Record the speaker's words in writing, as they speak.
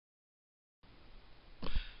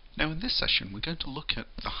Now in this session we're going to look at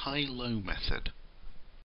the high-low method.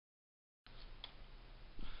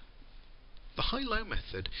 The high-low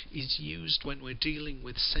method is used when we're dealing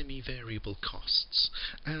with semi-variable costs,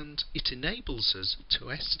 and it enables us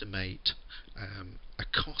to estimate a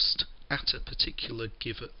cost at a particular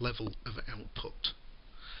given level of output.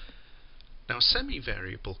 Now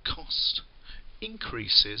semi-variable cost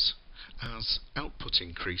increases as output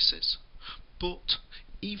increases, but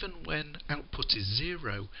even when output is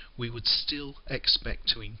zero, we would still expect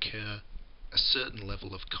to incur a certain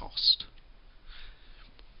level of cost.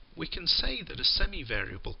 We can say that a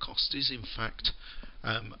semi-variable cost is in fact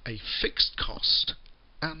a fixed cost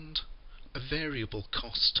and a variable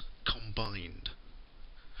cost combined.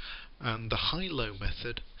 And the high-low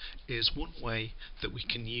method is one way that we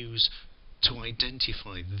can use to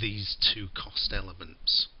identify these two cost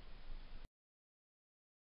elements.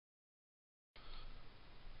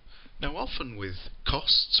 Now often with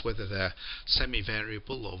costs, whether they're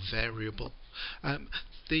semi-variable or variable,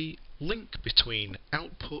 the link between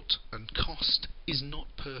output and cost is not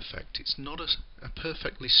perfect. It's not a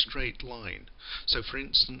perfectly straight line. So for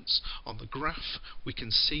instance, on the graph we can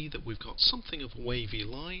see that we've got something of a wavy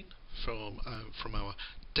line from our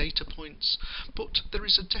data points, but there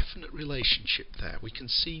is a definite relationship there. We can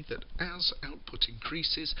see that as output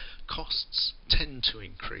increases, costs tend to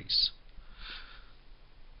increase.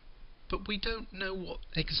 But we don't know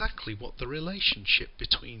exactly what the relationship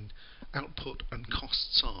between output and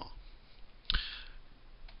costs are.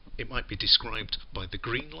 It might be described by the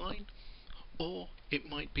green line, or it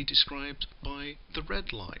might be described by the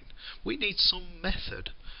red line. We need some method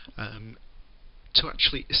to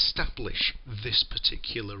actually establish this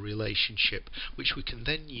particular relationship, which we can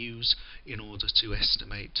then use in order to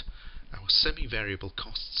estimate our semi-variable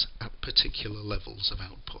costs at particular levels of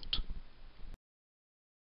output.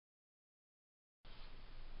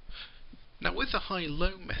 Now with the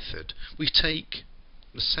high-low method, we take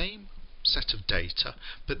the same set of data,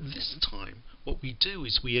 but this time what we do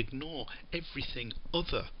is we ignore everything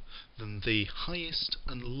other than the highest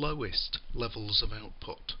and lowest levels of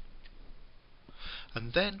output.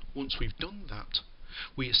 And then once we've done that,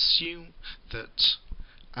 we assume that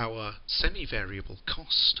our semi-variable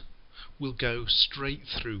cost will go straight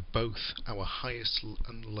through both our highest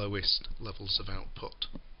and lowest levels of output.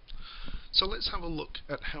 So let's have a look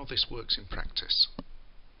at how this works in practice.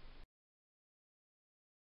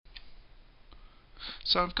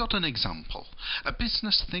 So I've got an example. A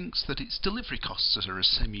business thinks that its delivery costs are as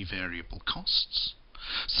semi-variable costs.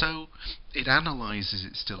 So it analyses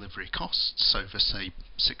its delivery costs over, say,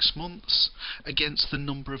 6 months against the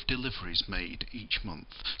number of deliveries made each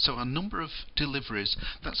month. So our number of deliveries,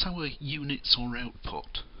 that's our units or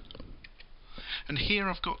output. And here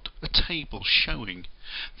I've got a table showing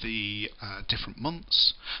the different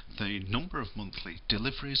months, the number of monthly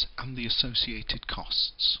deliveries and the associated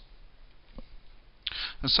costs.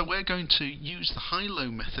 And so we're going to use the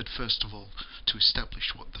high-low method first of all to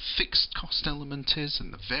establish what the fixed cost element is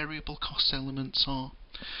and the variable cost elements are,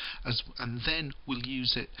 and then we'll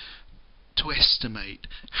use it to estimate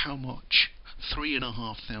how much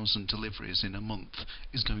 3,500 deliveries in a month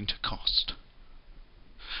is going to cost.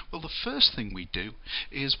 Well, the first thing we do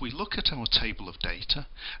is we look at our table of data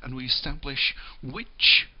and we establish in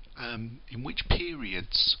which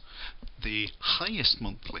periods the highest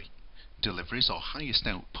monthly deliveries or highest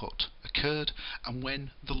output occurred and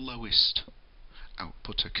when the lowest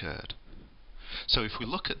output occurred. So if we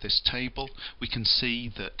look at this table, we can see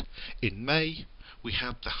that in May we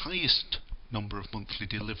had the highest number of monthly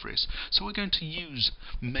deliveries. So we're going to use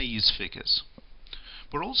May's figures.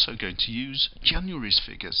 We're also going to use January's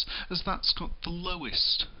figures, as that's got the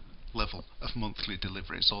lowest level of monthly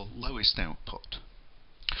deliveries or lowest output.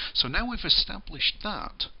 So now we've established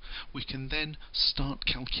that, we can then start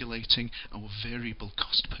calculating our variable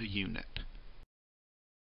cost per unit.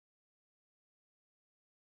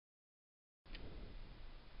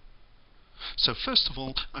 So first of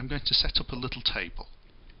all, I'm going to set up a little table.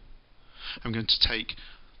 I'm going to take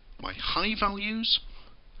my high values,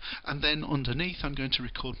 and then underneath I'm going to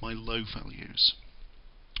record my low values.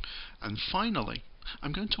 And finally,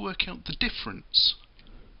 I'm going to work out the difference.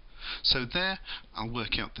 So there, I'll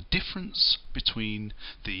work out the difference between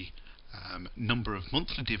the number of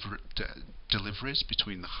monthly deliveries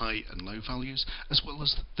between the high and low values, as well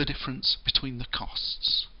as the difference between the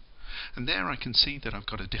costs. And there I can see that I've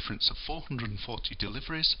got a difference of 440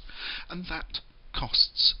 deliveries, and that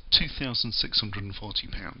costs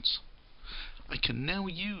 £2,640. I can now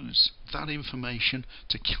use that information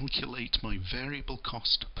to calculate my variable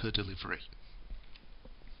cost per delivery.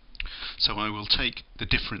 So I will take the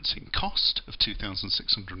difference in cost of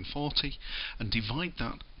 2,640 and divide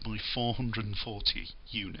that by 440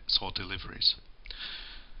 units or deliveries.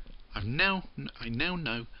 I now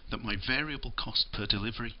know that my variable cost per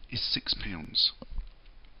delivery is £6.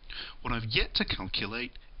 What I've yet to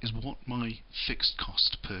calculate is what my fixed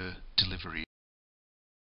cost per delivery is.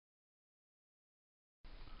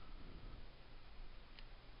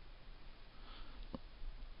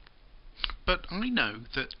 But I know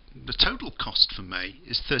that the total cost for May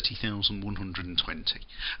is 30,120,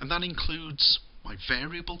 and that includes my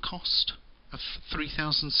variable cost of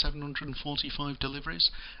 3,745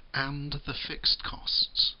 deliveries and the fixed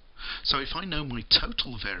costs. So if I know my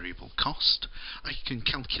total variable cost, I can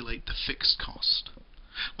calculate the fixed cost.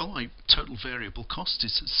 Well, my total variable cost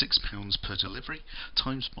is £6 per delivery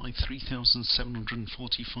times by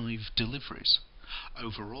 3,745 deliveries.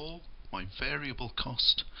 Overall, my variable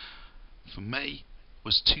cost for May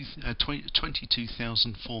was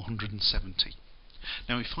 22,470.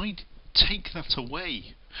 Now if I take that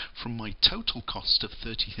away from my total cost of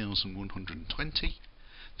 30,120,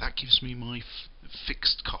 that gives me my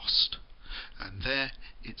fixed cost, and there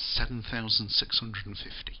it's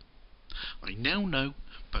 7,650. I now know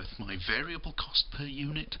both my variable cost per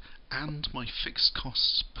unit and my fixed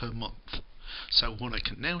costs per month. So what I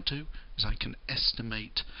can now do is I can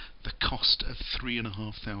estimate the cost of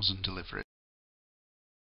 3,500 deliveries.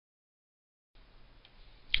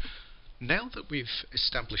 Now that we've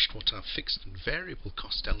established what our fixed and variable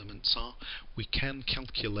cost elements are, we can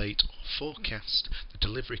calculate or forecast the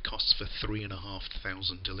delivery costs for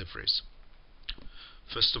 3,500 deliveries.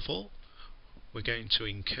 First of all, we're going to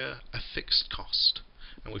incur a fixed cost,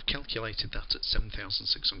 and we've calculated that at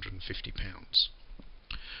 £7,650.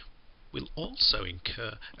 We'll also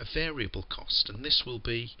incur a variable cost, and this will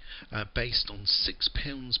be based on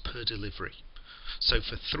 £6 per delivery. So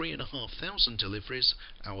for 3,500 deliveries,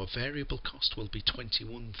 our variable cost will be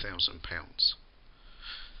 £21,000.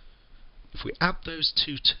 If we add those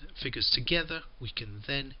two figures together, we can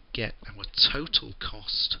then get our total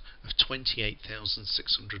cost of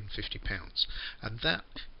 £28,650, and that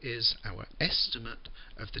is our estimate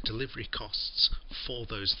of the delivery costs for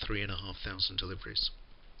those 3,500 deliveries.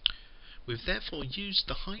 We've therefore used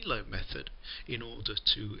the high-low method in order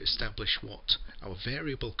to establish what our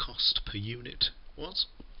variable cost per unit was,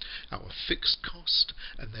 our fixed cost,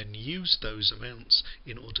 and then use those amounts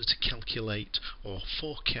in order to calculate or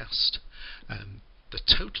forecast the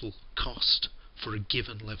total cost for a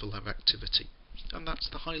given level of activity. And that's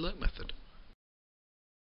the high-low method.